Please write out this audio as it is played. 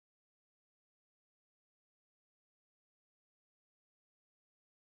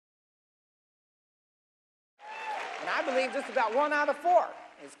I believe just about 1 out of 4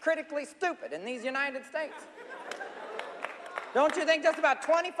 is critically stupid in these United States. Don't you think just about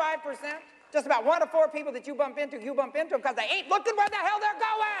 25%, just about 1 of 4 people that you bump into because they ain't looking where the hell they're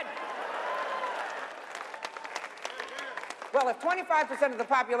going? Well, if 25% of the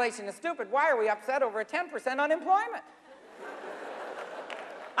population is stupid, why are we upset over a 10% unemployment?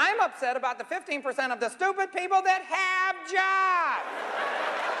 I'm upset about the 15% of the stupid people that have jobs.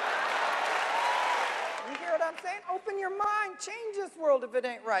 You hear what I'm saying? Open your mind. Change this world if it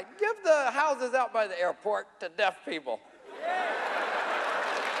ain't right. Give the houses out by the airport to deaf people.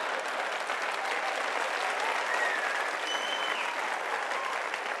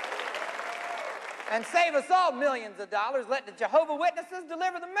 And save us all millions of dollars. Let the Jehovah's Witnesses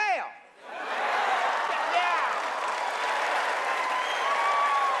deliver the mail.